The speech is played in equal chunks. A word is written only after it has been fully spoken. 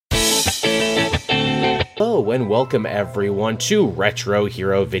Hello and welcome everyone to Retro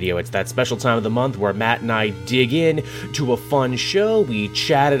Hero Video. It's that special time of the month where Matt and I dig in to a fun show. We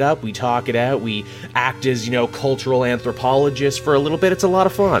chat it up, we talk it out, we act as, cultural anthropologists for a little bit. It's a lot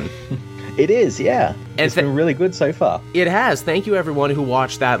of fun. It is, yeah. And it's been really good so far. It has. Thank you everyone who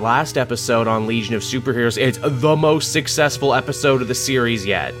watched that last episode on Legion of Superheroes. It's the most successful episode of the series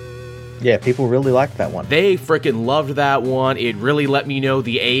yet. Yeah, people really liked that one. They freaking loved that one. It really let me know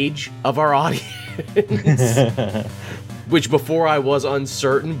the age of our audience. Which before I was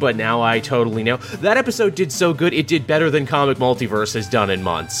uncertain, but now I totally know. That episode did so good, it did better than Comic Multiverse has done in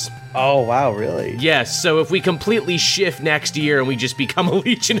months. Oh, wow, really? Yes, so if we completely shift next year and we just become a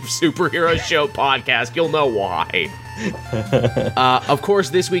Legion of Superheroes show podcast, you'll know why. Of course,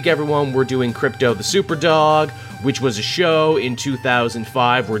 this week, everyone, we're doing Krypto the Superdog, which was a show in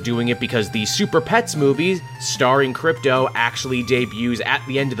 2005. We're doing it because the Super Pets movie starring Krypto actually debuts at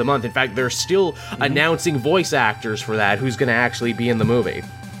the end of the month. In fact, they're still announcing voice actors for that, who's going to actually be in the movie.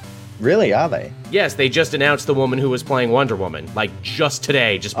 Really, are they? Yes, they just announced the woman who was playing Wonder Woman, just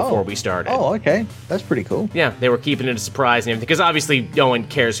today, just before we started. Oh, okay. That's pretty cool. Yeah, they were keeping it a surprise and everything, because obviously no one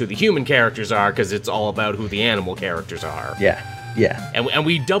cares who the human characters are, because it's all about who the animal characters are. Yeah. And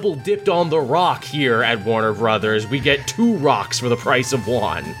we double dipped on the rock here at Warner Brothers. We get 2 rocks for the price of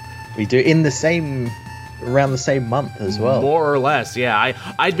 1. We do, around the same month as well. More or less, yeah.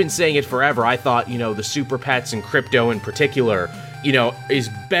 I'd been saying it forever. I thought, the Super Pets and Krypto in particular, is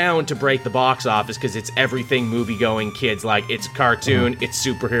bound to break the box office because it's everything movie-going kids. Like, it's a cartoon, it's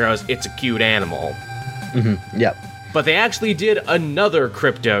superheroes, it's a cute animal. Yep. But they actually did another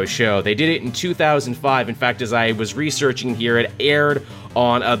Krypto show. They did it in 2005. In fact, as I was researching here, it aired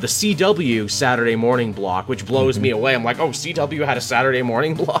on the CW Saturday morning block, which blows me away. I'm like, oh, CW had a Saturday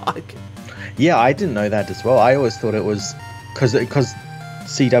morning block? Yeah, I didn't know that as well. I always thought it was because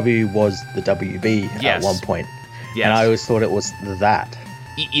CW was the WB at one point. Yes. And I always thought it was that.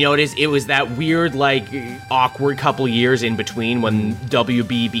 It was that weird, awkward couple years in between when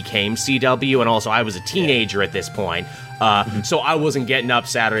WB became CW, and also I was a teenager at this point, so I wasn't getting up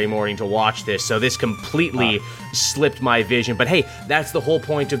Saturday morning to watch this, so this completely slipped my vision. But hey, that's the whole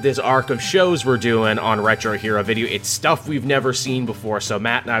point of this arc of shows we're doing on Retro Hero Video. It's stuff we've never seen before, so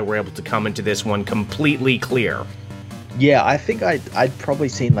Matt and I were able to come into this one completely clear. Yeah, I think I'd probably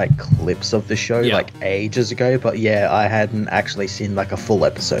seen clips of the show ages ago, but yeah, I hadn't actually seen a full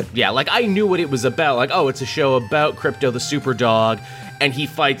episode. Yeah, I knew what it was about. It's a show about Krypto the Superdog, and he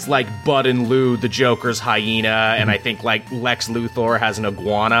fights Bud and Lou, the Joker's hyena, and I think Lex Luthor has an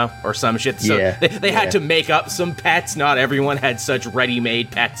iguana or some shit. So they had to make up some pets. Not everyone had such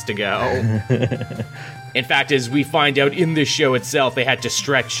ready-made pets to go. In fact, as we find out in this show itself, they had to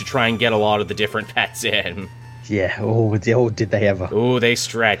stretch to try and get a lot of the different pets in. Yeah, did they ever. Oh, they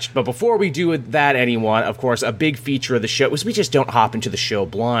stretched. But before we do that, anyone, of course, a big feature of the show is we just don't hop into the show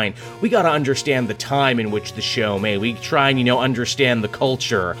blind. We gotta understand the time in which the show made. We try and, understand the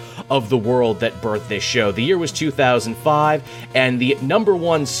culture of the world that birthed this show. The year was 2005, and the number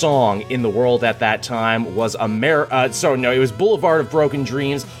 1 song in the world at that time was it was Boulevard of Broken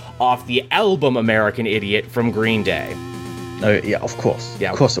Dreams off the album American Idiot from Green Day. Oh, yeah, of course.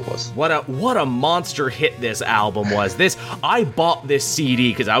 Yeah, of course it was. What a monster hit this album was. I bought this CD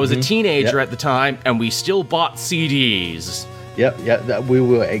because I was a teenager at the time, and we still bought CDs. Yep, we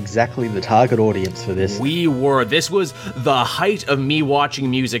were exactly the target audience for this. We were. This was the height of me watching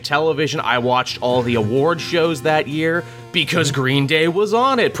music television. I watched all the award shows that year because Green Day was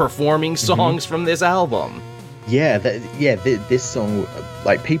on it, performing songs from this album. Yeah, this song,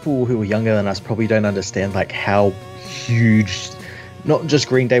 people who were younger than us probably don't understand, how huge not just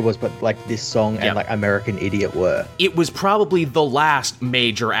Green Day was, but this song and American Idiot were. It was probably the last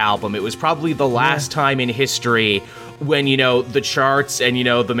major album. It was probably the last time in history when, the charts and,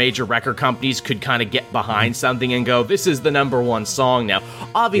 the major record companies could kind of get behind something and go, this is the number 1 song now.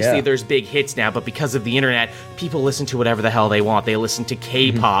 Obviously, there's big hits now, but because of the internet, people listen to whatever the hell they want. They listen to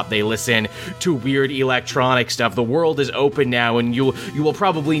K-pop. They listen to weird electronic stuff. The world is open now, and you will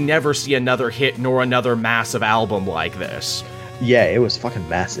probably never see another hit nor another massive album like this. Yeah, it was fucking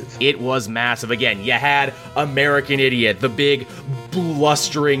massive. It was massive. Again, you had American Idiot, the big,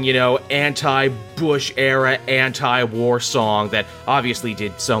 blustering, anti-Bush era, anti-war song that obviously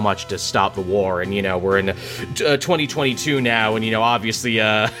did so much to stop the war. And, we're in 2022 now, and, obviously,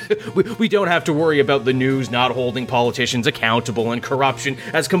 we don't have to worry about the news not holding politicians accountable, and corruption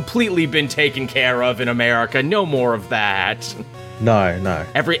has completely been taken care of in America. No more of that. No.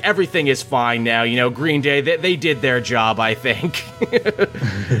 Everything is fine now. Green Day, they did their job, I think.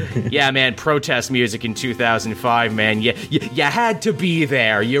 Yeah, man, protest music in 2005, man. You had to be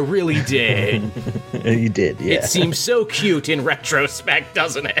there. You really did. You did, yeah. It seems so cute in retrospect,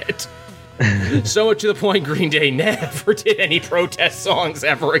 doesn't it? So much to the point Green Day never did any protest songs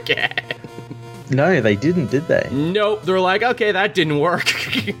ever again. No, they didn't, did they? Nope, they're like, okay, that didn't work.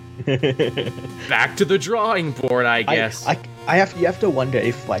 Back to the drawing board, I guess. You have to wonder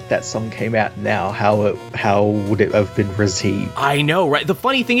if like that song came out now, how would it have been received? I know, right? The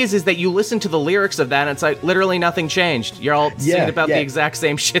funny thing is that you listen to the lyrics of that, and it's like literally nothing changed. You're all singing about the exact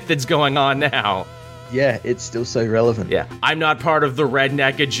same shit that's going on now. Yeah, it's still so relevant. Yeah, I'm not part of the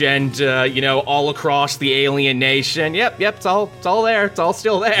redneck agenda, all across the alien nation. Yep, it's all there. It's all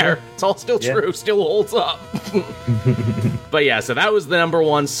still there. Yeah. It's all still true. Still holds up. But yeah, so that was the number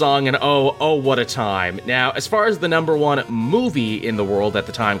one song, and oh, what a time. Now, as far as the number one movie in the world at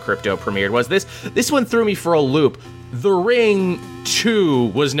the time Krypto premiered was this one threw me for a loop. The Ring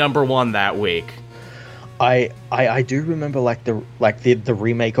 2 was number one that week. I do remember the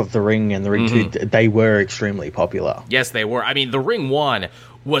remake of The Ring and The Ring 2, they were extremely popular. Yes, they were. I mean, The Ring 1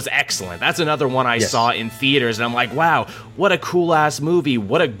 was excellent. That's another one I saw in theaters, and I'm like, wow, what a cool-ass movie.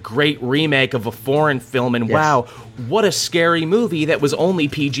 What a great remake of a foreign film, and wow, what a scary movie that was only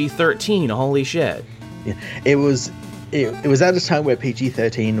PG-13. Holy shit. Yeah. It was at a time where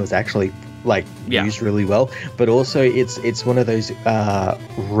PG-13 was actually used really well, but also it's one of those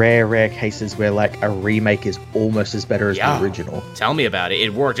rare cases where like a remake is almost as better as the original. Tell me about it.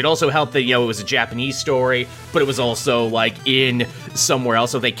 It worked. It also helped that it was a Japanese story, but it was also like in somewhere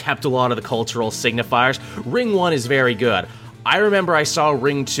else, so they kept a lot of the cultural signifiers. Ring 1 is very good. I remember I saw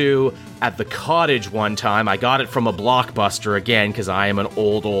Ring 2 at the Cottage one time. I got it from a Blockbuster again, because I am an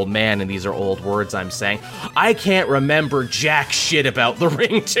old man, and these are old words I'm saying. I can't remember jack shit about the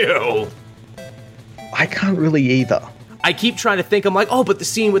Ring 2. I can't really either. I keep trying to think. I'm like, but the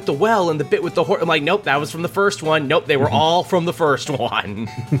scene with the well and the bit with the horse. I'm like, nope, that was from the first one. Nope, they were all from the first one.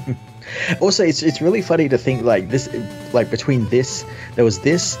 Also, it's really funny to think like this, like between this, there was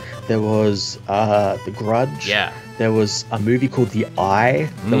The Grudge. Yeah. There was a movie called The Eye.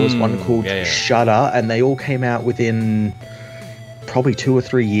 There was one called Shudder, and they all came out within probably 2 or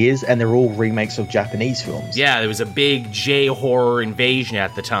 3 years, and they're all remakes of Japanese films. Yeah, there was a big J-horror invasion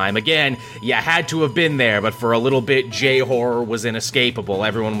at the time. Again, you had to have been there, but for a little bit, J-horror was inescapable.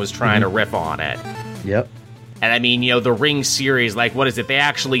 Everyone was trying to riff on it. Yep. And I mean, the Ring series, like, what is it? They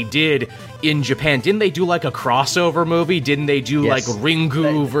actually did in Japan. Didn't they do like a crossover movie? Didn't they do like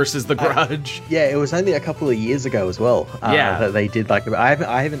Ringu versus The Grudge? Yeah, it was only a couple of years ago as well. That they did like. I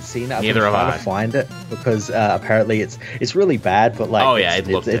haven't seen it. Neither have I. I'm trying to find it because apparently it's really bad, but like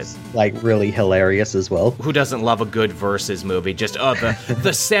it's like really hilarious as well. Who doesn't love a good versus movie? Just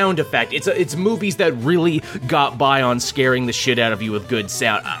the sound effect. It's movies that really got by on scaring the shit out of you with good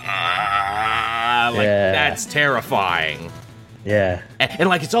sound. That's terrifying. Yeah. And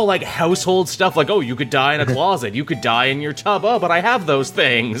like, it's all like household stuff, like, you could die in a closet, you could die in your tub, but I have those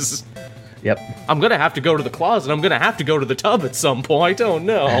things. Yep. I'm gonna have to go to the closet, I'm gonna have to go to the tub at some point, oh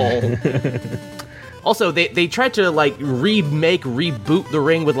no. Also, they tried to like reboot The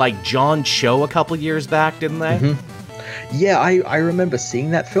Ring with like John Cho a couple years back, didn't they? Mm-hmm. Yeah, I remember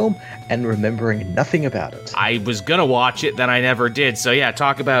seeing that film and remembering nothing about it. I was gonna watch it, then I never did, so yeah,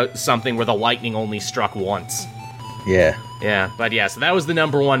 talk about something where the lightning only struck once. Yeah. Yeah, but yeah, so that was the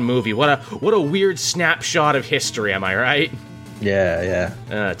number one movie. What a weird snapshot of history, am I right? Yeah.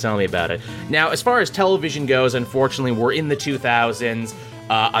 Tell me about it. Now, as far as television goes, unfortunately, we're in the 2000s.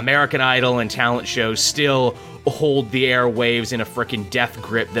 American Idol and talent shows still hold the airwaves in a frickin' death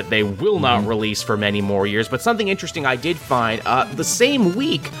grip that they will not release for many more years. But something interesting I did find, the same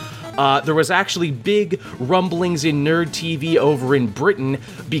week, there was actually big rumblings in Nerd TV over in Britain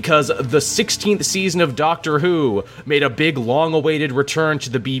because the 16th season of Doctor Who made a big, long-awaited return to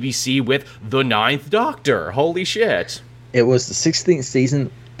the BBC with The Ninth Doctor. Holy shit. It was the 16th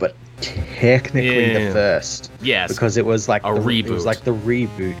season, but technically the first. Yes. Because it was like a reboot. It was like the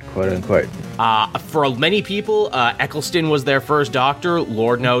reboot, quote-unquote. For many people, Eccleston was their first Doctor.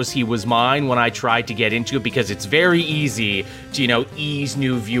 Lord knows he was mine when I tried to get into it, because it's very easy to, ease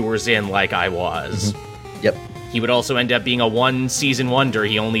new viewers in like I was. Mm-hmm. Yep. He would also end up being a one-season wonder.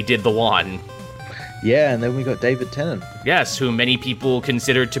 He only did the one. Yeah, and then we got David Tennant. Yes, who many people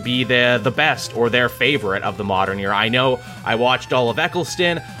consider to be the best or their favorite of the modern era. I know I watched all of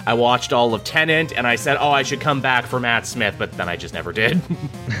Eccleston, I watched all of Tennant, and I said, I should come back for Matt Smith, but then I just never did.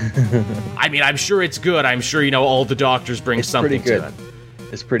 I mean, I'm sure it's good. I'm sure, all the doctors bring something to it.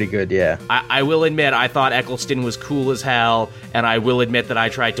 It's pretty good, yeah. I will admit, I thought Eccleston was cool as hell, and I will admit that I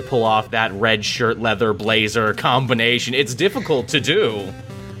tried to pull off that red shirt, leather blazer combination. It's difficult to do.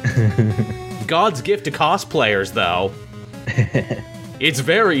 God's gift to cosplayers, though. It's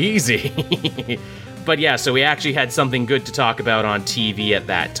very easy. But yeah, so we actually had something good to talk about on TV at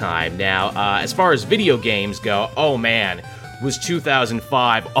that time. Now, as far as video games go, oh man, was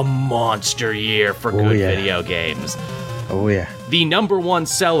 2005 a monster year for good video games. Oh yeah. The number one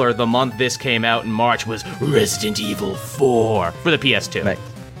seller the month this came out in March was Resident Evil 4 for the PS2.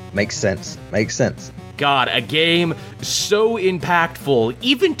 Makes sense. God, a game so impactful.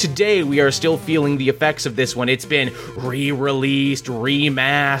 Even today, we are still feeling the effects of this one. It's been re-released,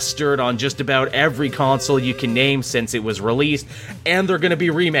 remastered on just about every console you can name since it was released, and they're going to be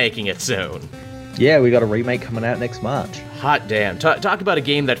remaking it soon. Yeah, we got a remake coming out next March. Hot damn. Talk about a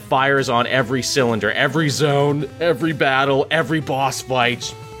game that fires on every cylinder, every zone, every battle, every boss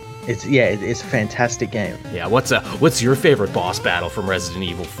fight. It's a fantastic game. Yeah, what's your favorite boss battle from Resident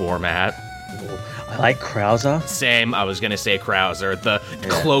Evil 4, Matt? I like Krauser. Same, I was gonna say Krauser. The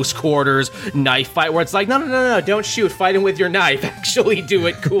close quarters knife fight where it's like, no, don't shoot, fight him with your knife. Actually do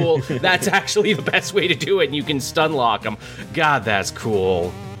it cool. That's actually the best way to do it, and you can stun lock him. God, that's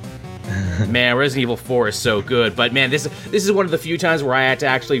cool. Man, Resident Evil 4 is so good, but man, this is one of the few times where I had to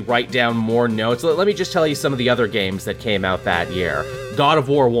actually write down more notes. Let me just tell you some of the other games that came out that year. God of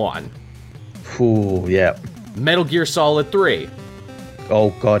War 1. Ooh, yeah. Metal Gear Solid 3.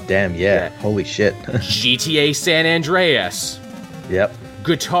 Oh, goddamn, yeah. Holy shit. GTA San Andreas. Yep.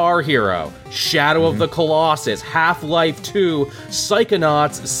 Guitar Hero, Shadow of the Colossus, Half-Life 2,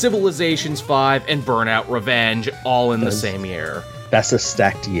 Psychonauts, Civilizations 5, and Burnout Revenge, all in the same year. That's a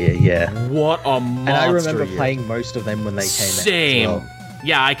stacked year, yeah. What a monster. And I remember year. playing most of them when they came Same. out. Same.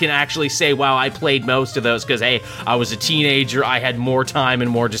 Yeah, I can actually say, wow, I played most of those because, hey, I was a teenager, I had more time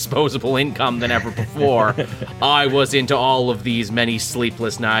and more disposable income than ever before. I was into all of these many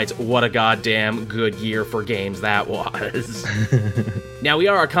sleepless nights. What a goddamn good year for games that was. Now, we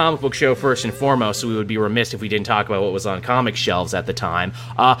are a comic book show first and foremost, so we would be remiss if we didn't talk about what was on comic shelves at the time.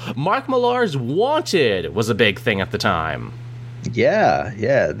 Mark Millar's Wanted was a big thing at the time. Yeah.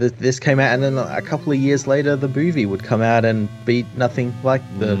 This came out, and then a couple of years later, the movie would come out and be nothing like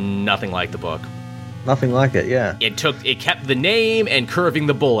the book. Nothing like it, yeah. It kept the name and curving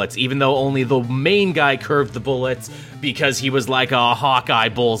the bullets, even though only the main guy curved the bullets because he was like a Hawkeye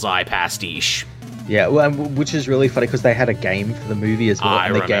bullseye pastiche. Yeah, well, which is really funny because they had a game for the movie as well,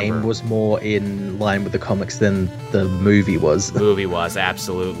 and the remember. game was more in line with the comics than the movie was. Movie was,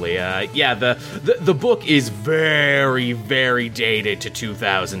 absolutely. The book is very, very dated to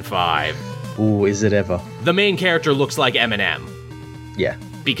 2005. Ooh, is it ever? The main character looks like Eminem. Yeah.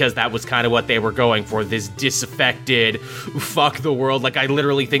 Because that was kind of what they were going for, this disaffected, fuck the world. Like, I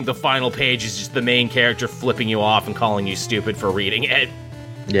literally think the final page is just the main character flipping you off and calling you stupid for reading it.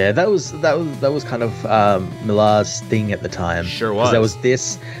 Yeah, that was kind of Millar's thing at the time. Sure was.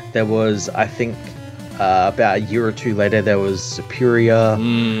 There was, I think, about a year or two later, there was Superior,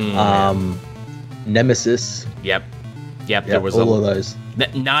 Nemesis. Yep, there was all of those.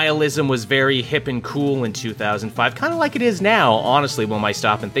 Nihilism was very hip and cool in 2005, kind of like it is now, honestly, when I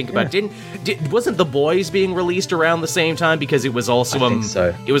stop and think about it. Wasn't The Boys being released around the same time? Because it was also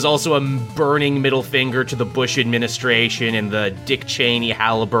it was also a burning middle finger to the Bush administration and the Dick Cheney,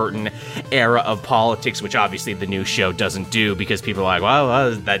 Halliburton era of politics, which obviously the new show doesn't do because people are like,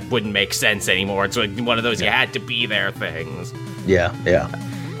 well, that wouldn't make sense anymore. It's like one of those you had to be there things. Yeah.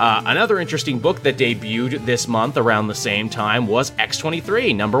 Another interesting book that debuted this month around the same time was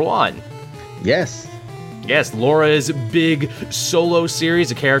X-23, #1. Yes, Laura's big solo series,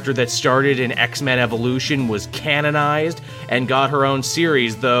 a character that started in X-Men Evolution, was canonized and got her own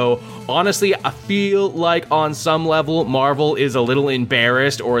series, though honestly, I feel like on some level, Marvel is a little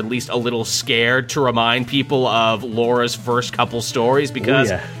embarrassed or at least a little scared to remind people of Laura's first couple stories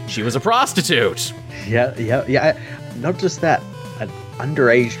because she was a prostitute. Yeah. Not just that.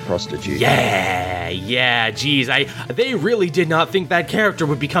 Underage prostitute. Yeah, geez. They really did not think that character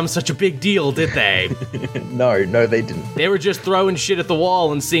would become such a big deal, did they? No, they didn't. They were just throwing shit at the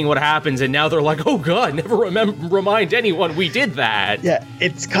wall and seeing what happens, and now they're like, oh god, never remind anyone we did that. Yeah,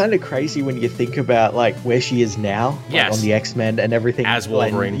 it's kind of crazy when you think about, like, where she is now, like, on the X-Men and everything. As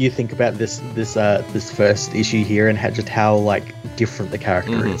Wolverine. You think about this first issue here and just how, like, different the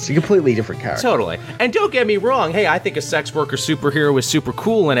character is. It's a completely different character. Totally. And don't get me wrong, hey, I think a sex worker superhero is super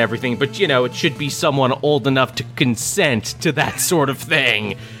cool and everything, but, it should be someone old enough to consent to that sort of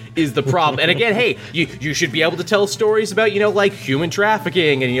thing is the problem. And again, hey, you should be able to tell stories about, like human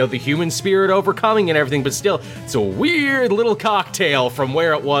trafficking and, the human spirit overcoming and everything, but still, it's a weird little cocktail from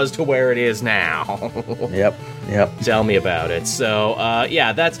where it was to where it is now. Yep. Tell me about it. So,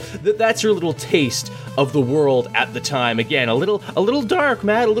 that's your little taste of the world at the time. Again, a little dark,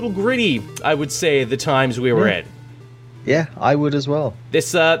 Matt, a little gritty, I would say, the times we were in. Yeah, I would as well.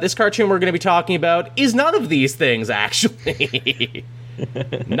 This cartoon we're going to be talking about is none of these things, actually.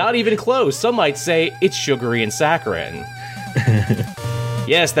 Not even close. Some might say it's sugary and saccharine.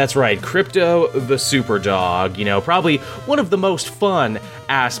 Yes, that's right. Krypto the Superdog. You know, probably one of the most fun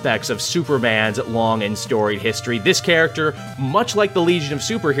aspects of Superman's long and storied history. This character, much like the Legion of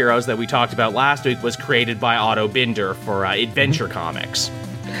Superheroes that we talked about last week, was created by Otto Binder for Adventure Comics.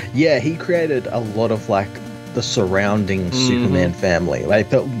 Yeah, he created a lot of, like, the surrounding Superman family. Like,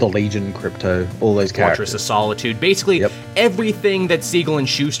 the Legion, Krypto, all those characters. Fortress of Solitude. Basically, everything that Siegel and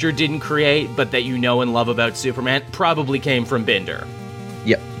Schuster didn't create, but that you know and love about Superman, probably came from Binder.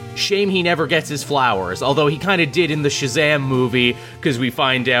 Yep. Shame he never gets his flowers, although he kind of did in the Shazam movie, because we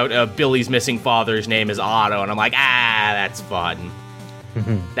find out Billy's missing father's name is Otto, and I'm like, that's fun.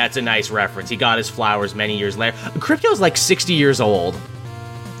 That's a nice reference. He got his flowers many years later. Krypto's like 60 years old.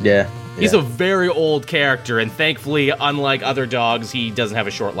 Yeah. He's a very old character, and thankfully, unlike other dogs, he doesn't have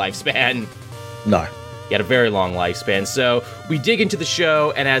a short lifespan. No. He had a very long lifespan. So we dig into the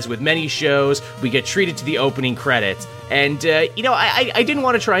show, and as with many shows, we get treated to the opening credits. And, you know, I didn't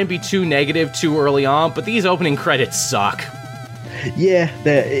want to try and be too negative too early on, but these opening credits suck. Yeah,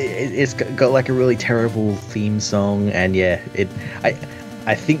 it's got like a really terrible theme song, and yeah,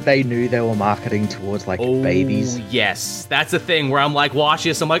 I think they knew they were marketing towards like babies. Yes, that's the thing where I'm like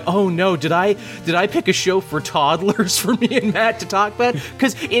watching this. I'm like, oh no, did I pick a show for toddlers for me and Matt to talk about?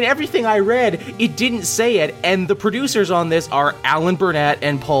 Because in everything I read, it didn't say it. And the producers on this are Alan Burnett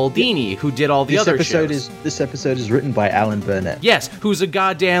and Paul Dini, who did all the other shows. This episode is written by Alan Burnett. Yes, who's a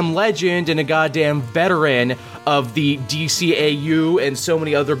goddamn legend and a goddamn veteran of the DCAU and so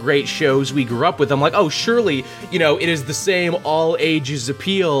many other great shows we grew up with. I'm like, oh, surely, you know, it is the same all ages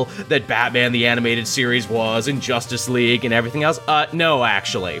appeal that Batman the Animated Series was and Justice League and everything else. No,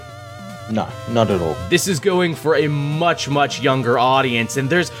 actually. No, not at all. This is going for a much, much younger audience, and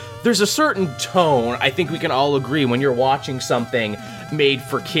there's a certain tone I think we can all agree when you're watching something made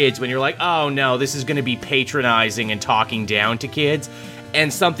for kids, when you're like, oh no, this is going to be patronizing and talking down to kids.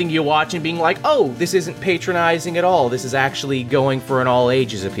 And something you watch and being like, oh, this isn't patronizing at all. This is actually going for an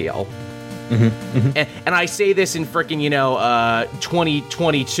all-ages appeal. And I say this in frickin',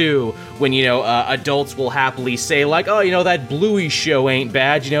 2022, when, adults will happily say, like, oh, that Bluey show ain't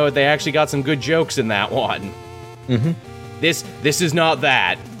bad. They actually got some good jokes in that one. This is not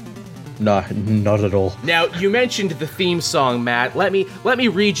that. No, not at all. Now, you mentioned the theme song, Matt. Let me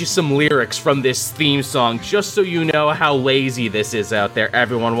read you some lyrics from this theme song, just so you know how lazy this is out there,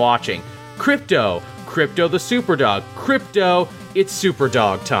 everyone watching. Krypto the Superdog. Krypto, it's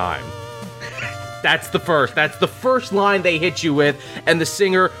Superdog time. That's the first line they hit you with, and the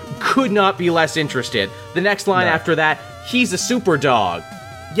singer could not be less interested. The next line after that, he's a Superdog.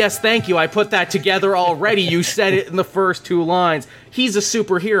 Yes, thank you. I put that together already. You said it in the first two lines. He's a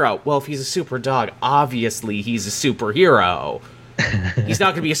superhero. Well, if he's a super dog, obviously he's a superhero. He's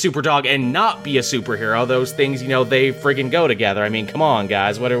not going to be a super dog and not be a superhero. Those things, they friggin' go together. I mean, come on,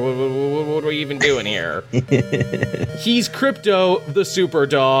 guys. What are we even doing here? He's Krypto the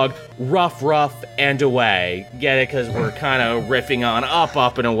Superdog, rough, and away. Get it? Because we're kind of riffing on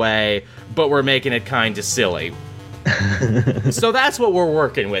up, and away, but we're making it kind of silly. So that's what we're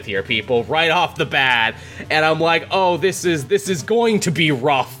working with here, people, right off the bat. And I'm like, oh, this is going to be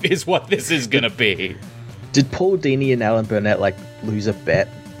rough, is what this is going to be. Did Paul Dini and Alan Burnett, lose a bet?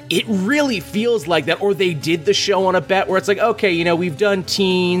 It really feels like that, or they did the show on a bet where it's like, okay, we've done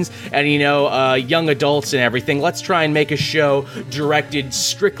teens and, young adults and everything. Let's try and make a show directed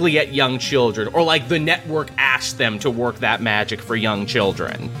strictly at young children. Or, the network asked them to work that magic for young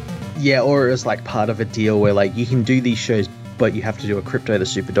children. Yeah, or it was part of a deal where you can do these shows, but you have to do a Krypto the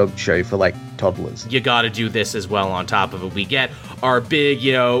Superdog show for toddlers. You gotta do this as well on top of it. We get our big,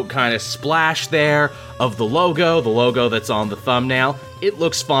 kind of splash there of the logo that's on the thumbnail. It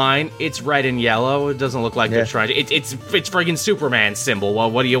looks fine. It's red and yellow. It doesn't look like they're trying to... It's friggin' Superman symbol. Well,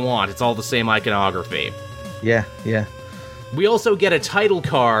 what do you want? It's all the same iconography. Yeah. We also get a title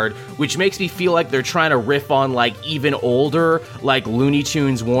card, which makes me feel like they're trying to riff on, even older, Looney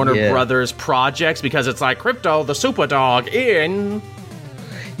Tunes, Warner Brothers projects, because it's Krypto the Superdog in...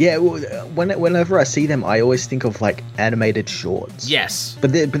 Yeah, well, whenever I see them, I always think of, animated shorts. Yes.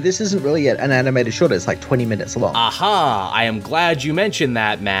 But this isn't really an animated short. It's 20 minutes long. Aha! I am glad you mentioned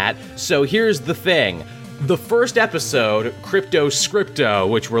that, Matt. So here's the thing. The first episode, Krypto Scripto,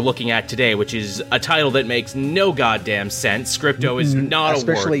 which we're looking at today, which is a title that makes no goddamn sense. Scripto is not a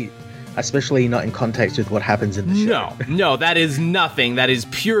word. Especially not in context with what happens in the show. No, that is nothing. That is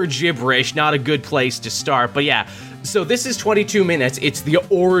pure gibberish, not a good place to start. But yeah, so this is 22 minutes. It's the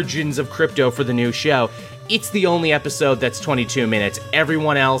origins of Krypto for the new show. it's the only episode that's 22 minutes.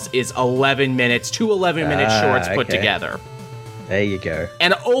 Everyone else is 11 minutes, 2 11-minute shorts put together. There you go.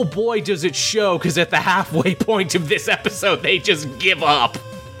 And oh boy, does it show, because at the halfway point of this episode, they just give up.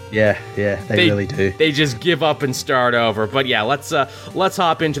 Yeah, they really do. They just give up and start over. But yeah, let's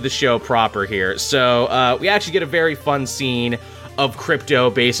hop into the show proper here. So we actually get a very fun scene of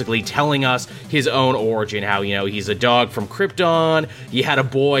Krypto basically telling us his own origin, how, he's a dog from Krypton, he had a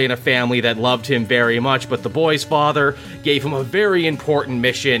boy in a family that loved him very much, but the boy's father gave him a very important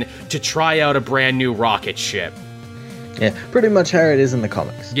mission to try out a brand new rocket ship. Yeah, pretty much how it is in the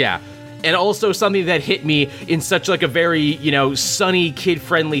comics. Yeah. And also something that hit me in such like a very, sunny,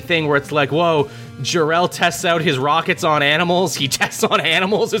 kid-friendly thing where it's like, whoa, Jor-El tests out his rockets on animals? He tests on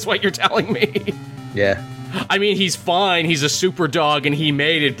animals is what you're telling me? Yeah. I mean, he's fine, he's a super dog and he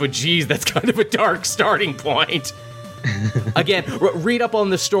made it, but geez, that's kind of a dark starting point. Again, read up on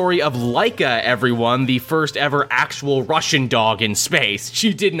the story of Laika, everyone, the first ever actual Russian dog in space.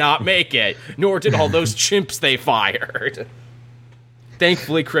 She did not make it, nor did all those chimps they fired.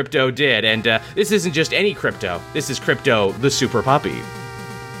 Thankfully, Krypto did, and this isn't just any Krypto. This is Krypto, the super puppy.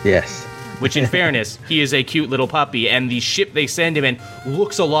 Yes. Which, in fairness, he is a cute little puppy, and the ship they send him in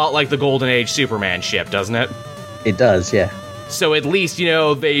looks a lot like the Golden Age Superman ship, doesn't it? It does, yeah. So at least,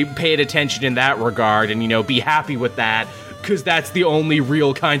 they paid attention in that regard, and, be happy with that, because that's the only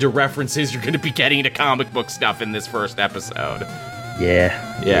real kind of references you're going to be getting to comic book stuff in this first episode.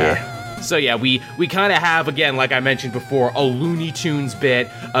 Yeah. So yeah, we kind of have, again, like I mentioned before, a Looney Tunes bit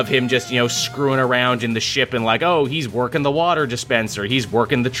of him just, screwing around in the ship and like, oh, he's working the water dispenser, he's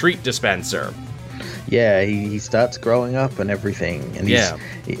working the treat dispenser. Yeah, he starts growing up and everything. And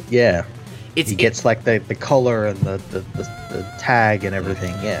he gets like the collar and the tag and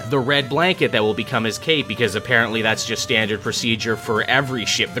everything, yeah. The red blanket that will become his cape, because apparently that's just standard procedure for every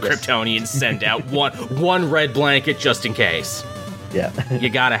ship the Kryptonians send out. One red blanket just in case. Yeah. You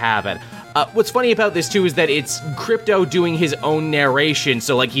gotta have it. What's funny about this, too, is that it's Krypto doing his own narration,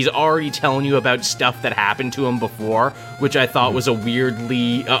 so, like, he's already telling you about stuff that happened to him before, which I thought was a weird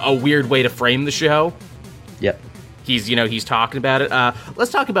way to frame the show. Yep. He's talking about it.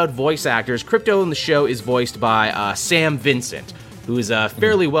 Let's talk about voice actors. Krypto in the show is voiced by Sam Vincent, who is a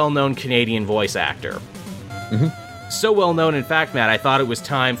fairly well-known Canadian voice actor. Mm-hmm. So well known, in fact, Matt, I thought it was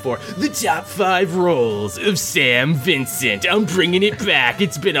time for the top 5 roles of Sam Vincent. I'm bringing it back.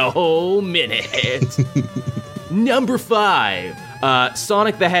 It's been a whole minute. Number 5,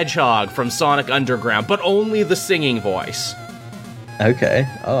 Sonic the Hedgehog from Sonic Underground, but only the singing voice. Okay.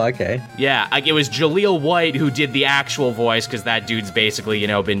 Oh, okay. Yeah, it was Jaleel White who did the actual voice, because that dude's basically,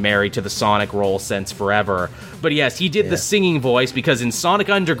 been married to the Sonic role since forever. But yes, he did the singing voice, because in Sonic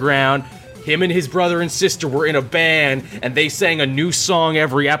Underground, him and his brother and sister were in a band, and they sang a new song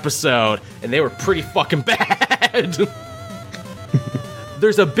every episode, and they were pretty fucking bad.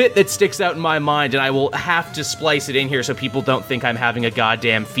 There's a bit that sticks out in my mind, and I will have to splice it in here so people don't think I'm having a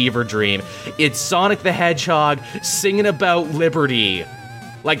goddamn fever dream. It's Sonic the Hedgehog singing about liberty.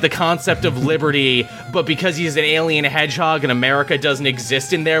 Like the concept of liberty, but because he's an alien hedgehog and America doesn't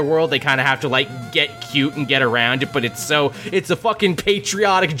exist in their world, they kind of have to, like, get cute and get around it, but it's a fucking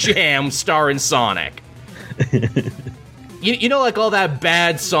patriotic jam starring Sonic. You know, like all that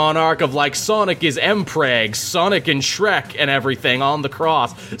bad Sonark of, like, Sonic is Mpreg, Sonic and Shrek and everything on the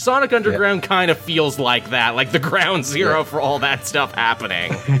cross. Sonic Underground kind of feels like that, like the ground zero for all that stuff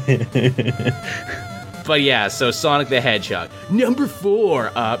happening. But yeah, so Sonic the Hedgehog. Number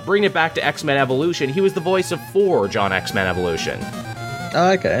 4, bring it back to X-Men Evolution. He was the voice of Forge on X-Men Evolution.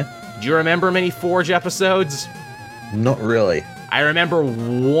 Oh, okay. Do you remember many Forge episodes? Not really. I remember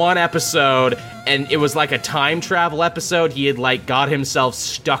one episode, and it was like a time travel episode. He had, like, got himself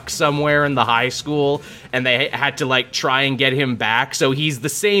stuck somewhere in the high school, and they had to, like, try and get him back. So he's the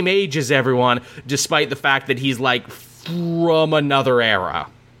same age as everyone, despite the fact that he's, like, from another era.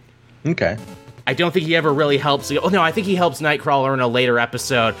 Okay. I don't think he ever really helps. Oh, no, I think he helps Nightcrawler in a later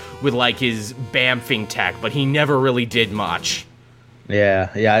episode with, like, his bamfing tech, but he never really did much. Yeah,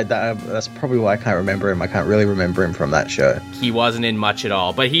 that's probably why I can't remember him. I can't really remember him from that show. He wasn't in much at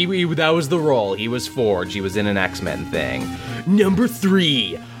all, but he that was the role. He was Forge. He was in an X-Men thing. Number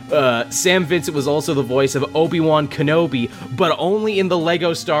 3, Sam Vincent was also the voice of Obi-Wan Kenobi, but only in the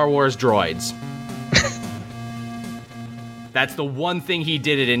Lego Star Wars droids. That's the one thing he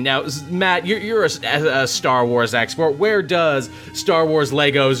did it in. Now, Matt, you're a Star Wars expert. Where does Star Wars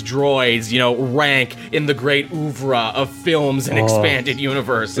Legos droids, rank in the great oeuvre of films and expanded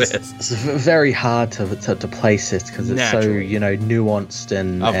universes? It's very hard to place it because it's so, nuanced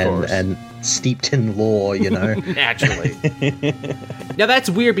and steeped in lore, Naturally. Now, that's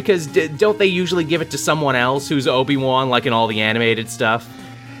weird because don't they usually give it to someone else who's Obi-Wan, like in all the animated stuff?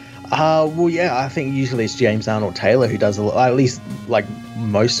 Well, yeah, I think usually it's James Arnold Taylor who does at least like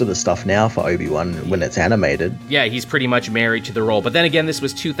most of the stuff now for Obi-Wan when it's animated. Yeah, he's pretty much married to the role. But then again, this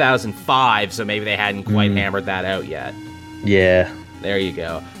was 2005, so maybe they hadn't quite hammered that out yet. Yeah. There you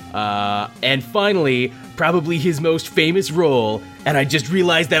go. And finally, probably his most famous role, and I just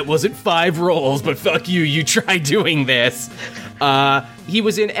realized that wasn't 5 roles, but fuck you tried doing this. He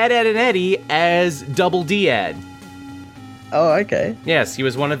was in Ed, Edd and Eddy as Double D Ed. Oh, okay. Yes, he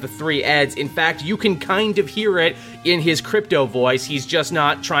was one of the 3 Eds. In fact, you can kind of hear it in his Krypto voice. He's just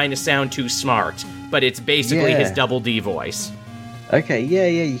not trying to sound too smart, but it's basically his Double D voice. Okay, yeah,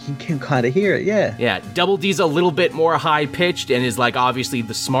 you can kind of hear it, yeah. Yeah, Double D's a little bit more high-pitched and is, like, obviously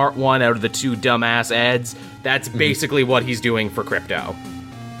the smart one out of the 2 dumbass Eds. That's basically what he's doing for Krypto.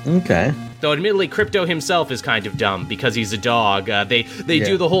 Okay. Though, admittedly, Krypto himself is kind of dumb because he's a dog. They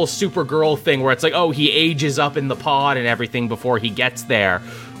do the whole Supergirl thing where it's like, oh, he ages up in the pod and everything before he gets there,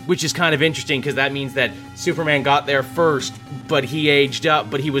 which is kind of interesting because that means that Superman got there first, but he aged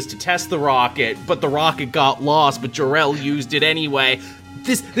up, but he was to test the rocket, but the rocket got lost, but Jor-El used it anyway.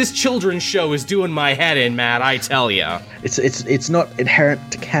 This children's show is doing my head in, Matt, I tell ya. It's not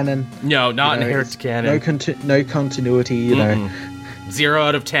inherent to canon. No, not inherent to canon. No continuity, you know. 0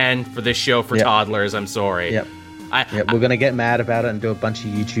 out of 10 for this show for toddlers, I'm sorry. Yep. We're going to get mad about it and do a bunch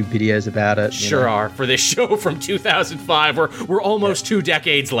of YouTube videos about it. Sure are. For this show from 2005, we're almost 2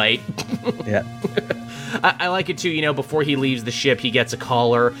 decades late. Yeah. I like it too, before he leaves the ship, he gets a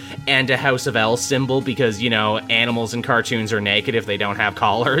collar and a House of L symbol because, animals in cartoons are naked if they don't have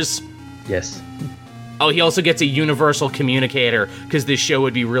collars. Yes. Oh, he also gets a universal communicator because this show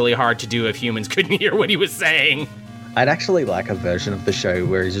would be really hard to do if humans couldn't hear what he was saying. I'd actually like a version of the show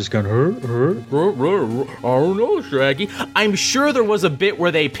where he's just going, I don't know, Shaggy. I'm sure there was a bit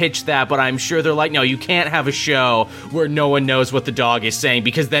where they pitched that, but I'm sure they're like, no, you can't have a show where no one knows what the dog is saying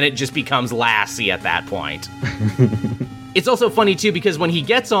because then it just becomes Lassie at that point. It's also funny, too, because when he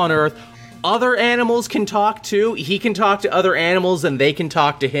gets on Earth, other animals can talk, too. He can talk to other animals and they can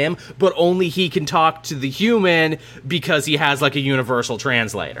talk to him, but only he can talk to the human because he has, like, a universal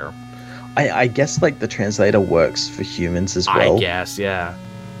translator. I guess, like, the translator works for humans as well. I guess, yeah.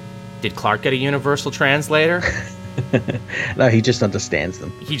 Did Clark get a universal translator? No, he just understands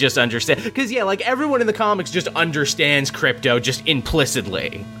them. He just understands. Because, yeah, like, everyone in the comics just understands Krypto just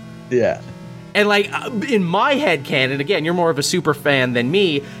implicitly. Yeah. And, like, in my headcanon, again, you're more of a super fan than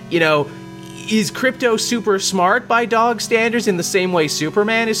me, is Krypto super smart by dog standards in the same way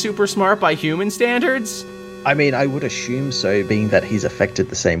Superman is super smart by human standards? I mean, I would assume so, being that he's affected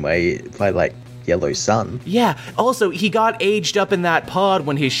the same way by, like, Yellow Sun. Yeah. Also, he got aged up in that pod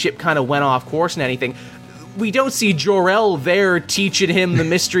when his ship kind of went off course and anything. We don't see Jor-El there teaching him the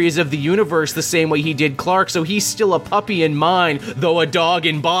mysteries of the universe the same way he did Clark, so he's still a puppy in mind, though a dog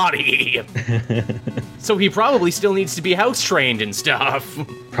in body. So he probably still needs to be house-trained and stuff.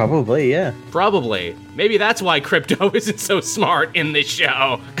 Probably, yeah. Probably. Maybe that's why Krypto isn't so smart in this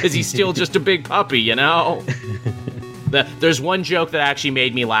show, because he's still just a big puppy, There's one joke that actually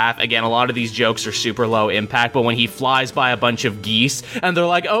made me laugh. Again, a lot of these jokes are super low impact, but when he flies by a bunch of geese, and they're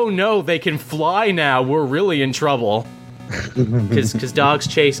like, oh no, they can fly now, we're really in trouble. Because dogs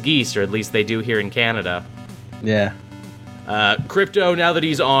chase geese, or at least they do here in Canada. Yeah. Krypto, now that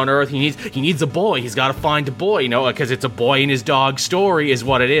he's on Earth, he needs a boy. He's got to find a boy, because it's a boy and his dog story is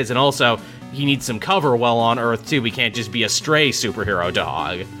what it is. And also, he needs some cover while on Earth, too. He can't just be a stray superhero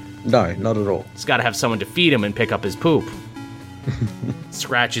dog. No, not at all. He's got to have someone to feed him and pick up his poop.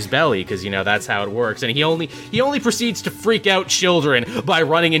 Scratch his belly, because, that's how it works. And he only proceeds to freak out children by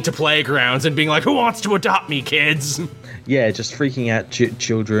running into playgrounds and being like, who wants to adopt me, kids? Yeah, just freaking out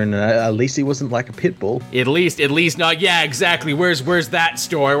children. At least he wasn't like a pit bull. At least not. Yeah, exactly. Where's that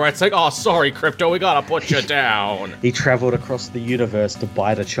story where it's like, oh, sorry, Krypto, we gotta put you down. He traveled across the universe to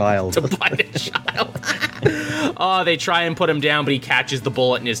bite a child. Oh, they try and put him down, but he catches the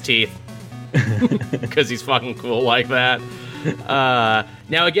bullet in his teeth. Because he's fucking cool like that.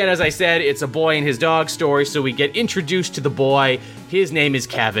 Now, again, as I said, it's a boy and his dog story, so we get introduced to the boy. His name is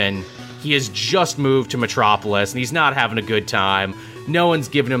Kevin. He has just moved to Metropolis, and he's not having a good time. No one's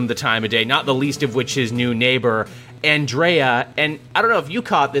giving him the time of day, not the least of which his new neighbor, Andrea. And I don't know if you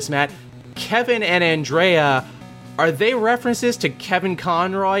caught this, Matt. Kevin and Andrea Are they references to Kevin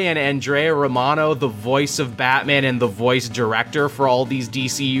Conroy and Andrea Romano, the voice of Batman and the voice director for all these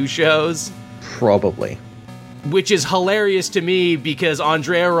DCU shows? Probably. Which is hilarious to me because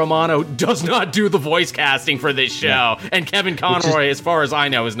Andrea Romano does not do the voice casting for this show, and Kevin Conroy, as far as I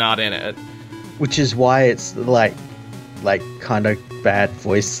know, is not in it. Which is why it's like kind of bad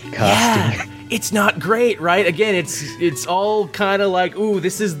voice casting. Yeah, it's not great, right? Again, it's all kind of like, ooh,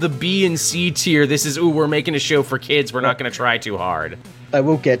 this is the B and C tier. This is, ooh, we're making a show for kids. We're not going to try too hard. I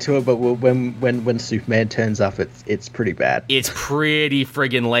will get to it, but when Superman turns up, it's pretty bad. It's pretty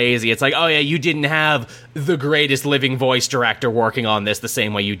friggin' lazy. It's like, oh yeah, you didn't have the greatest living voice director working on this the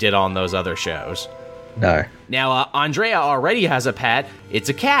same way you did on those other shows. No. Now, Andrea already has a pet. It's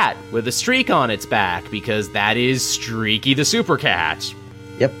a cat with a streak on its back, because that is Streaky the Super Cat.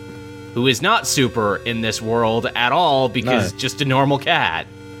 Yep. Who is not super in this world at all, because just a normal cat.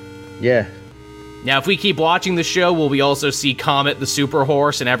 Yeah. Now, if we keep watching the show, will we also see Comet the Super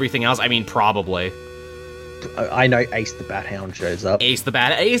Horse and everything else? I mean, probably. I know Ace the Bat Hound shows up. Ace the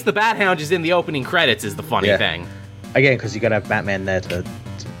Bat Hound is in the opening credits, is the funny thing. Again, because you got to have Batman there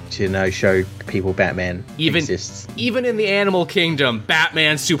to show people Batman exists. Even in the animal kingdom,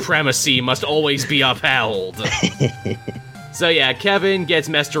 Batman's supremacy must always be upheld. So yeah, Kevin gets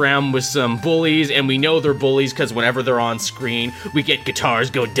messed around with some bullies, and we know they're bullies because whenever they're on screen, we get guitars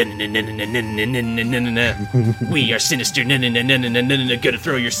go we are sinister, gonna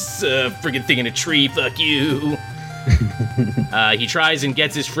throw your friggin' thing in a tree, fuck you. He tries and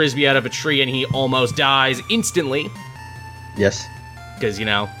gets his frisbee out of a tree, and he almost dies instantly. Yes. Because,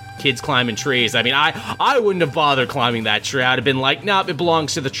 kids climbing trees. I mean, I wouldn't have bothered climbing that tree. I'd have been like, nope, it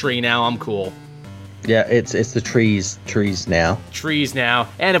belongs to the tree now, I'm cool. Yeah, it's the trees now. Trees now.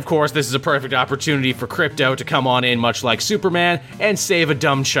 And of course, this is a perfect opportunity for Krypto to come on in, much like Superman, and save a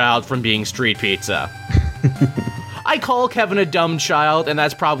dumb child from being street pizza. I call Kevin a dumb child, and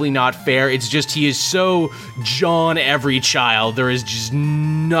that's probably not fair. It's just he is so John every child. There is just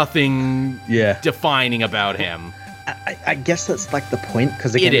nothing defining about him. I guess that's like the point,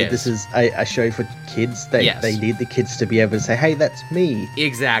 because again, this is a show for kids. They need the kids to be able to say, hey, that's me.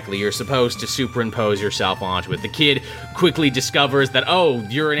 Exactly. You're supposed to superimpose yourself onto it. The kid quickly discovers that, oh,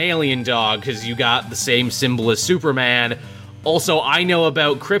 you're an alien dog because you got the same symbol as Superman. Also, I know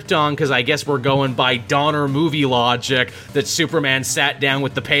about Krypton because I guess we're going by Donner movie logic that Superman sat down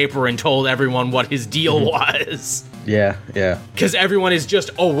with the paper and told everyone what his deal was. Yeah. Because everyone is just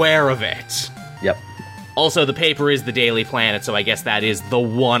aware of it. Yep. Also, the paper is the Daily Planet, so I guess that is the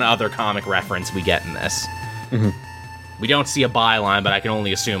one other comic reference we get in this. Mm-hmm. We don't see a byline, but I can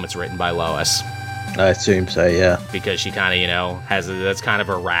only assume it's written by Lois. I assume so, yeah. Because she kind of, that's kind of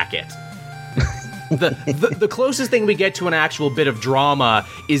a racket. The closest thing we get to an actual bit of drama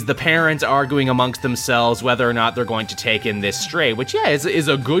is the parents arguing amongst themselves whether or not they're going to take in this stray, which, is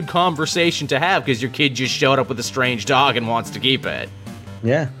a good conversation to have because your kid just showed up with a strange dog and wants to keep it.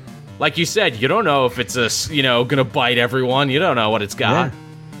 Yeah. Like you said, you don't know if it's gonna bite everyone. You don't know what it's got.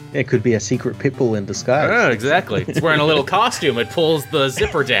 Yeah. It could be a secret pit bull in disguise. Oh, exactly. It's wearing a little costume. It pulls the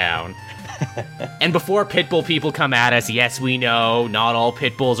zipper down. And before pit bull people come at us, yes, we know not all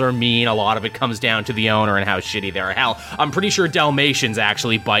pit bulls are mean. A lot of it comes down to the owner and how shitty they are. Hell, I'm pretty sure Dalmatians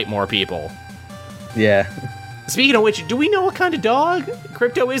actually bite more people. Yeah. Speaking of which, do we know what kind of dog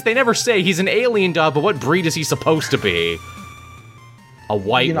Krypto is? They never say. He's an alien dog, but what breed is he supposed to be? A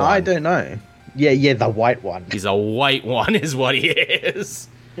white one. I don't know. Yeah, the white one. He's a white one is what he is.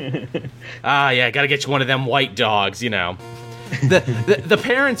 Gotta get you one of them white dogs, The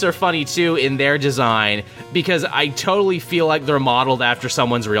parents are funny, too, in their design, because I totally feel like they're modeled after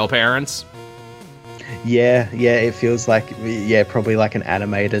someone's real parents. Yeah, it feels like, probably like an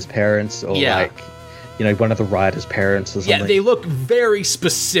animator's parents, or like, one of the writer's parents or something. Yeah, they look very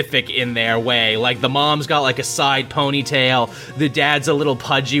specific in their way. Like, the mom's got, like, a side ponytail. The dad's a little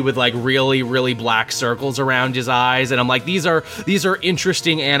pudgy with, like, really, really black circles around his eyes. And I'm like, these are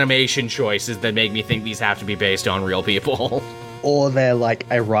interesting animation choices that make me think these have to be based on real people. Or they're, like,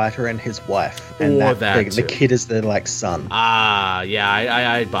 a writer and his wife. And the kid is their, like, son.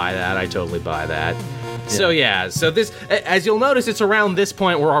 I'd buy that. I totally buy that. Yeah. So this, as you'll notice, it's around this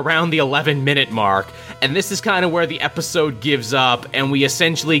point, we're around the 11-minute mark, and this is kind of where the episode gives up, and we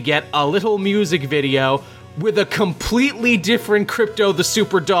essentially get a little music video with a completely different Krypto the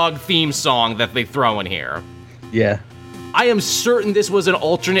Super Dog theme song that they throw in here. Yeah. I am certain this was an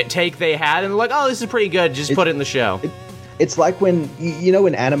alternate take they had, and they're like, oh, this is pretty good, just put it in the show. It's like when,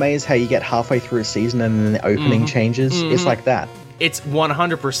 in anime is how you get halfway through a season and then the opening changes? Mm-hmm. It's like that. It's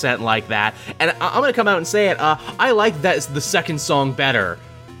 100% like that. And I'm going to come out and say it. I like the second song better.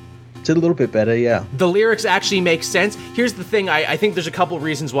 It's a little bit better, yeah. The lyrics actually make sense. Here's the thing, I think there's a couple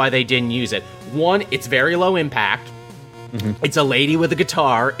reasons why they didn't use it. One, it's very low impact. Mm-hmm. It's a lady with a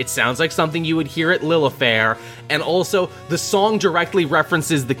guitar. It sounds like something you would hear at Lilith Fair. And also, the song directly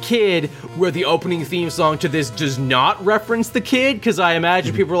references the kid, where the opening theme song to this does not reference the kid, because I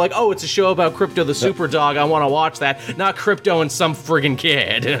imagine people are like, oh, it's a show about Krypto the Super Dog, I want to watch that. Not Krypto and some friggin'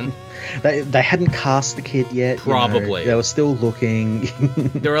 kid. They hadn't cast the kid yet. Probably. They were still looking.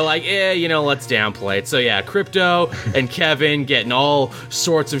 They were like, let's downplay it. So yeah, Krypto and Kevin getting all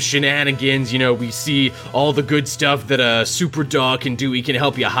sorts of shenanigans. We see all the good stuff that a super dog can do. He can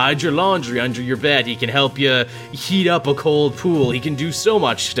help you hide your laundry under your bed. He can help you heat up a cold pool. He can do so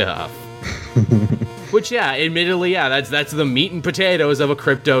much stuff. Which, yeah, admittedly, yeah, that's the meat and potatoes of a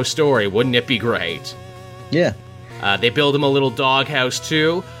Krypto story. Wouldn't it be great? Yeah. They build him a little doghouse,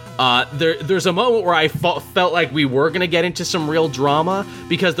 too. There's a moment where I felt like we were going to get into some real drama,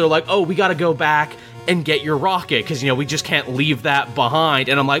 because they're like, oh, we got to go back and get your rocket, because, we just can't leave that behind.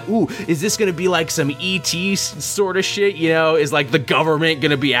 And I'm like, ooh, is this going to be like some E.T. sort of shit? Is like the government going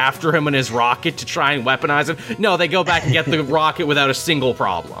to be after him and his rocket to try and weaponize him? No, they go back and get the rocket without a single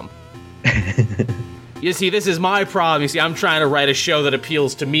problem. You see, this is my problem. You see, I'm trying to write a show that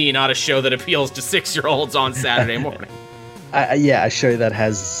appeals to me, not a show that appeals to 6-year-olds on Saturday morning. A show that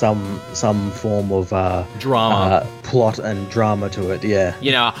has some form of drama, plot and drama to it. Yeah.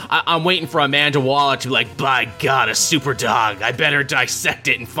 I'm waiting for Amanda Waller to be like, by God, a super dog. I better dissect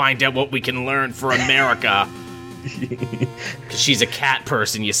it and find out what we can learn for America. She's a cat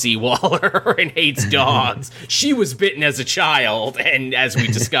person, you see, Waller, and hates dogs. She was bitten as a child, and as we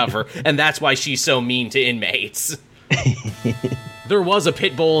discover, and that's why she's so mean to inmates. There was a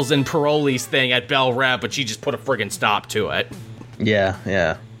pit bulls and parolees thing at Bell Rev, but she just put a friggin' stop to it.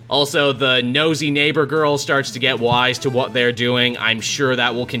 Yeah. Also, the nosy neighbor girl starts to get wise to what they're doing. I'm sure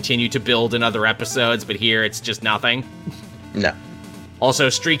that will continue to build in other episodes, but here it's just nothing. No. Also,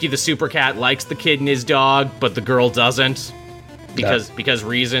 Streaky the Super Cat likes the kid and his dog, but the girl doesn't. Because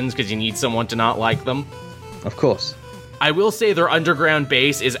reasons, because you need someone to not like them. Of course. I will say their underground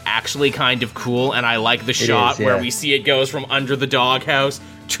base is actually kind of cool, and I like the shot where we see it goes from under the doghouse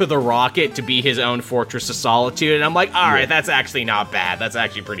to the rocket to be his own fortress of solitude, and I'm like, alright, that's actually not bad. That's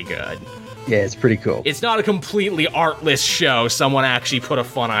actually pretty good. Yeah, it's pretty cool. It's not a completely artless show. Someone actually put a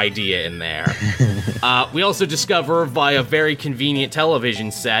fun idea in there. We also discover via a very convenient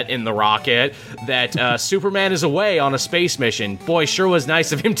television set in the rocket that Superman is away on a space mission. Boy, sure was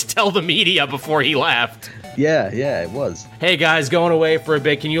nice of him to tell the media before he left. Yeah, it was. Hey guys, going away for a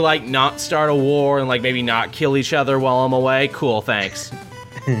bit. Can you, not start a war and, maybe not kill each other while I'm away? Cool, thanks.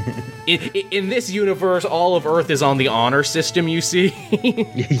 In this universe, all of Earth is on the honor system, you see?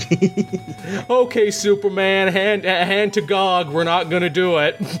 Okay, Superman, hand to Gog, we're not gonna do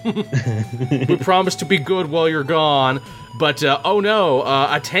it. We promise to be good while you're gone. But,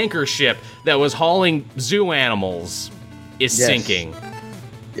 a tanker ship that was hauling zoo animals is sinking.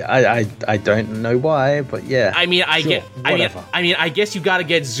 I don't know why, but yeah. I guess you got to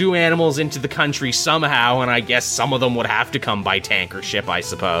get zoo animals into the country somehow, and I guess some of them would have to come by tanker ship, I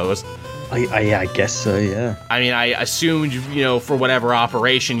suppose. I guess so, yeah. I assumed, for whatever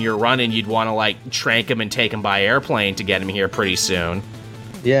operation you're running, you'd want to trank them and take them by airplane to get them here pretty soon.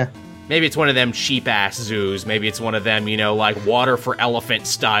 Yeah. Maybe it's one of them cheap ass zoos. Maybe it's one of them, water for elephant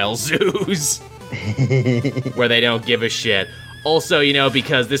style zoos where they don't give a shit. Also,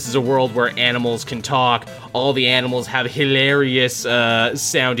 because this is a world where animals can talk, all the animals have hilarious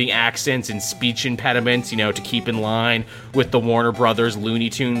sounding accents and speech impediments, to keep in line with the Warner Brothers Looney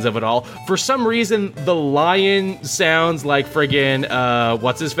Tunes of it all. For some reason, the lion sounds like friggin',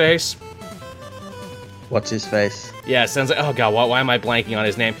 what's-his-face? What's-his-face? Yeah, it sounds like, oh god, why am I blanking on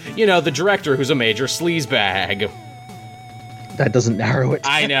his name? The director who's a major sleazebag. That doesn't narrow it.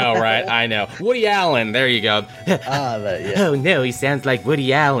 I know, right? I know. Woody Allen, there you go. Oh no, he sounds like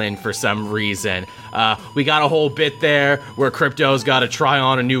Woody Allen for some reason. We got a whole bit there where Krypto's got to try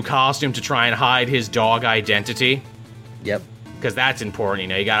on a new costume to try and hide his dog identity. Yep. Because that's important,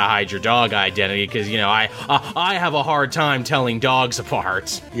 you gotta hide your dog identity, because, I have a hard time telling dogs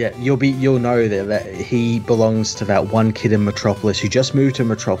apart. Yeah, you'll know that he belongs to that one kid in Metropolis who just moved to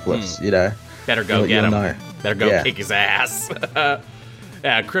Metropolis, Better go get him. Know. Better go kick his ass.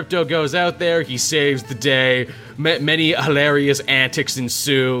 Krypto goes out there. He saves the day. Many hilarious antics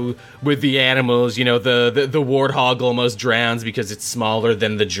ensue with the animals. The warthog almost drowns because it's smaller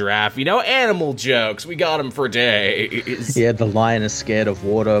than the giraffe. Animal jokes. We got them for days. Yeah, the lion is scared of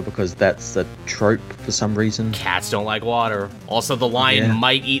water because that's a trope for some reason. Cats don't like water. Also, the lion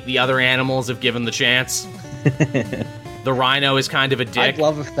might eat the other animals if given the chance. The rhino is kind of a dick. I'd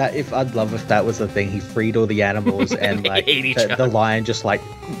love if that was the thing. He freed all the animals and like the lion just like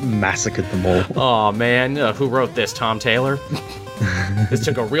massacred them all. Oh man, who wrote this? Tom Taylor? This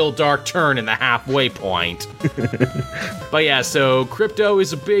took a real dark turn in the halfway point. But yeah, so Krypto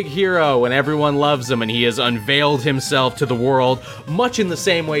is a big hero and everyone loves him, and he has unveiled himself to the world, much in the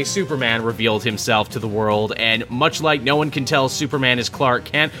same way Superman revealed himself to the world, and much like no one can tell Superman is Clark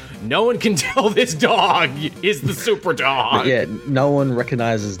Kent, no one can tell this dog is the super dog. Yeah, no one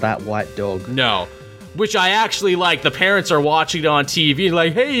recognizes that white dog. No. Which I actually like. The parents are watching it on TV,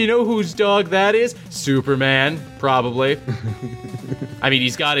 like, hey, you know whose dog that is? Superman, probably. I mean,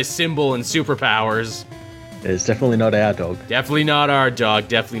 he's got his symbol and superpowers. It's definitely not our dog. Definitely not our dog,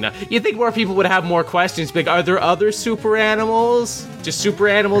 definitely not. You'd think more people would have more questions, like, are there other super animals? Do super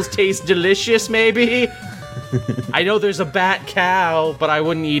animals taste delicious, maybe? I know there's a bat cow, but I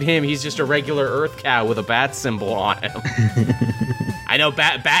wouldn't eat him. He's just a regular earth cow with a bat symbol on him. I know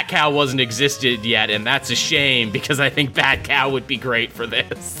Bat Cow wasn't existed yet, and that's a shame, because I think Bat Cow would be great for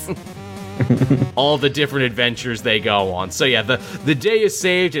this. All the different adventures they go on. So yeah, the day is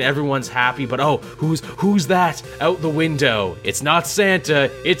saved and everyone's happy, but oh, who's that out the window? It's not Santa,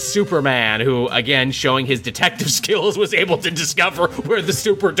 it's Superman, who, again, showing his detective skills, was able to discover where the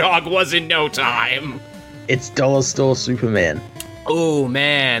super dog was in no time. It's Dollar Store Superman. Oh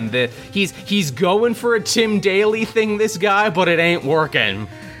man, he's going for a Tim Daly thing, this guy, but it ain't working.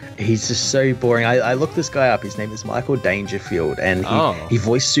 He's just so boring. I looked this guy up. His name is Michael Dangerfield, and he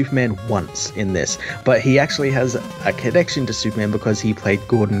voiced Superman once in this. But he actually has a connection to Superman because he played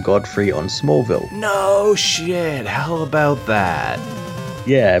Gordon Godfrey on Smallville. No shit. How about that?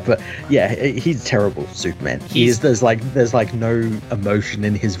 Yeah, but yeah, he's terrible, Superman. There's like no emotion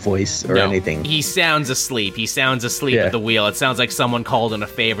in his voice or anything. He sounds asleep. At the wheel. It sounds like someone called in a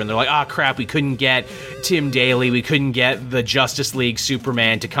favor and they're like, oh crap, we couldn't get Tim Daly, we couldn't get the Justice League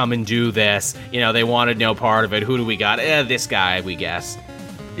Superman to come and do this. You know, they wanted no part of it. Who do we got? This guy, we guess.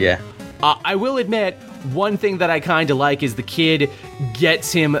 Yeah. I will admit, one thing that I kind of like is the kid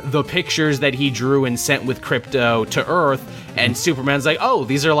gets him the pictures that he drew and sent with Krypto to Earth, and Superman's like, oh,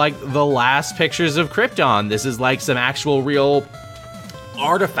 these are like the last pictures of Krypton. This is like some actual real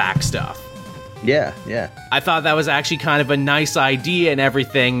artifact stuff. Yeah, yeah. I thought that was actually kind of a nice idea and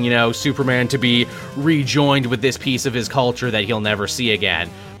everything, you know, Superman to be rejoined with this piece of his culture that he'll never see again.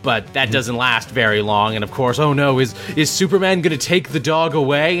 But that doesn't last very long, and of course, oh no, is Superman gonna take the dog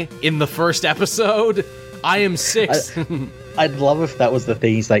away in the first episode? I am 6. I'd love if that was the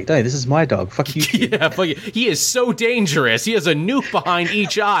thing. He's like, no, this is my dog. Fuck you, kid. Yeah, fuck you. He is so dangerous. He has a nuke behind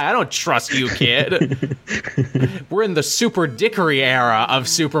each eye. I don't trust you, kid. We're in the super dickery era of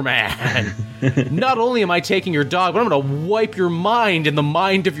Superman. Not only am I taking your dog, but I'm gonna wipe your mind and the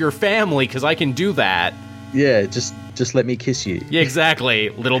mind of your family, because I can do that. Yeah, just let me kiss you. Yeah, exactly,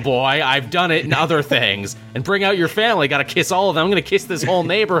 little boy. I've done it in other things. And bring out your family. Gotta kiss all of them. I'm gonna kiss this whole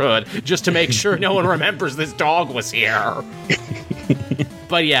neighborhood just to make sure no one remembers this dog was here.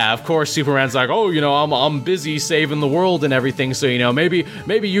 But yeah, of course, Superman's like, oh, you know, I'm busy saving the world and everything, so, you know, maybe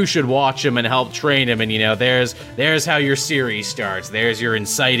you should watch him and help train him. And, you know, there's how your series starts. There's your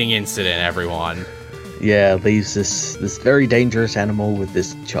inciting incident, everyone. Yeah, leaves this very dangerous animal with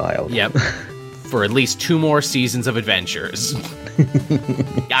this child. Yep. For at least 2 more seasons of adventures.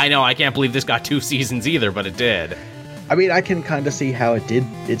 I know, I can't believe this got 2 seasons either, but it did. I mean, I can kind of see how it did.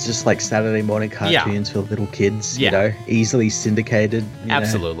 It's just like Saturday morning cartoons for little kids, you know, easily syndicated.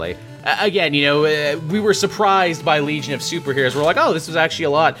 Absolutely. Again, you know, we were surprised by Legion of Superheroes. We're like, oh, this was actually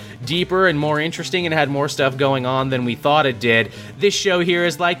a lot deeper and more interesting and had more stuff going on than we thought it did. This show here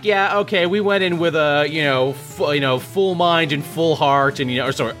is like, yeah, okay, we went in with a, full mind and full heart, and,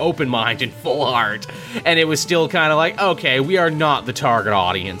 open mind and full heart. And it was still kind of like, okay, we are not the target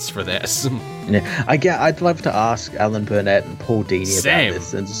audience for this. Yeah, I'd love to ask Alan Burnett and Paul Dini about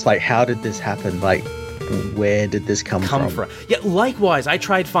this, and just like, how did this happen? Like, where did this come from? Yeah, likewise, I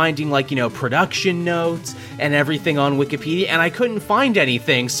tried finding, production notes and everything on Wikipedia, and I couldn't find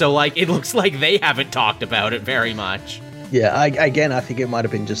anything, so, it looks like they haven't talked about it very much. Yeah, I think it might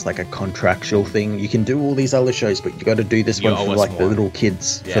have been just, a contractual thing. You can do all these other shows, but you got to do this one for, the little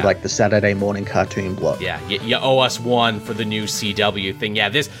kids, for, the Saturday morning cartoon block. Yeah, you owe us one for the new CW thing. Yeah,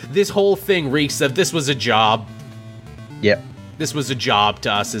 this whole thing reeks of this was a job. Yep. This was a job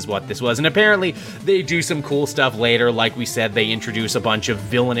to us is what this was. And apparently they do some cool stuff later. Like we said, they introduce a bunch of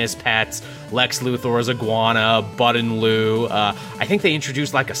villainous pets. Lex Luthor's iguana, Bud and Lou. I think they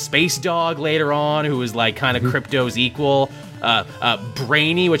introduced a space dog later on who was kind of Krypto's equal.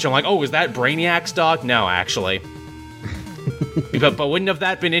 Brainy, which I'm like, oh, is that Brainiac's dog? No, actually. but wouldn't have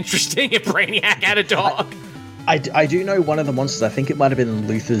that been interesting if Brainiac had a dog? I do know one of the monsters. I think it might have been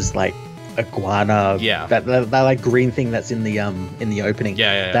Luther's like iguana. Yeah. That like green thing that's in the opening.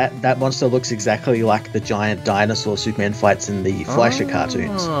 Yeah. That monster looks exactly like the giant dinosaur Superman fights in the Fleischer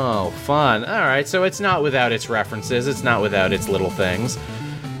cartoons. Oh, fun. All right, so it's not without its references. It's not without its little things.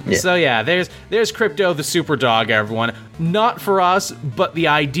 Yeah. So yeah, there's Krypto the Super Dog, everyone. Not for us, but the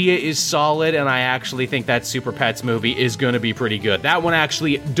idea is solid, and I actually think that Super Pets movie is going to be pretty good. That one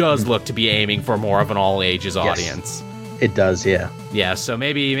actually does look to be aiming for more of an all-ages audience. It does, yeah. Yeah, so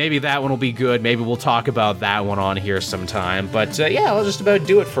maybe that one will be good. Maybe we'll talk about that one on here sometime. But yeah, that'll just about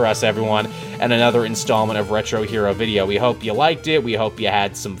do it for us, everyone, and another installment of Retro Hero Video. We hope you liked it. We hope you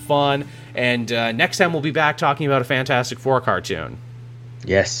had some fun. And next time we'll be back talking about a Fantastic Four cartoon.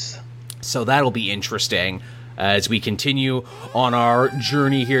 Yes. So that'll be interesting as we continue on our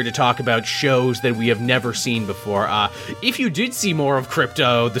journey here to talk about shows that we have never seen before. If you did see more of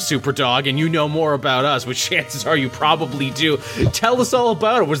Krypto, the Super Dog, and you know more about us, which chances are you probably do, tell us all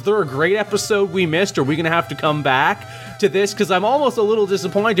about it. Was there a great episode we missed? Are we going to have to come back to this? Because I'm almost a little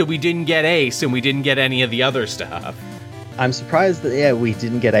disappointed we didn't get Ace and we didn't get any of the other stuff. I'm surprised that, we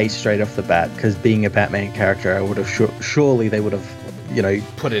didn't get Ace straight off the bat, because being a Batman character, I would have surely they would have,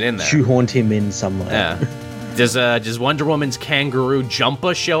 put it in there. Shoehorned him in somewhere. Yeah. Does Wonder Woman's kangaroo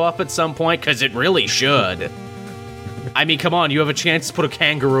Jumpa show up at some point? Because it really should. I mean, come on, you have a chance to put a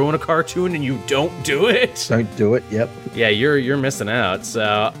kangaroo in a cartoon and you don't do it? Don't do it, yep. Yeah, you're missing out.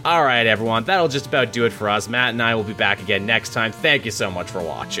 So, all right, everyone, that'll just about do it for us. Matt and I will be back again next time. Thank you so much for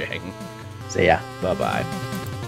watching. See ya. Bye-bye.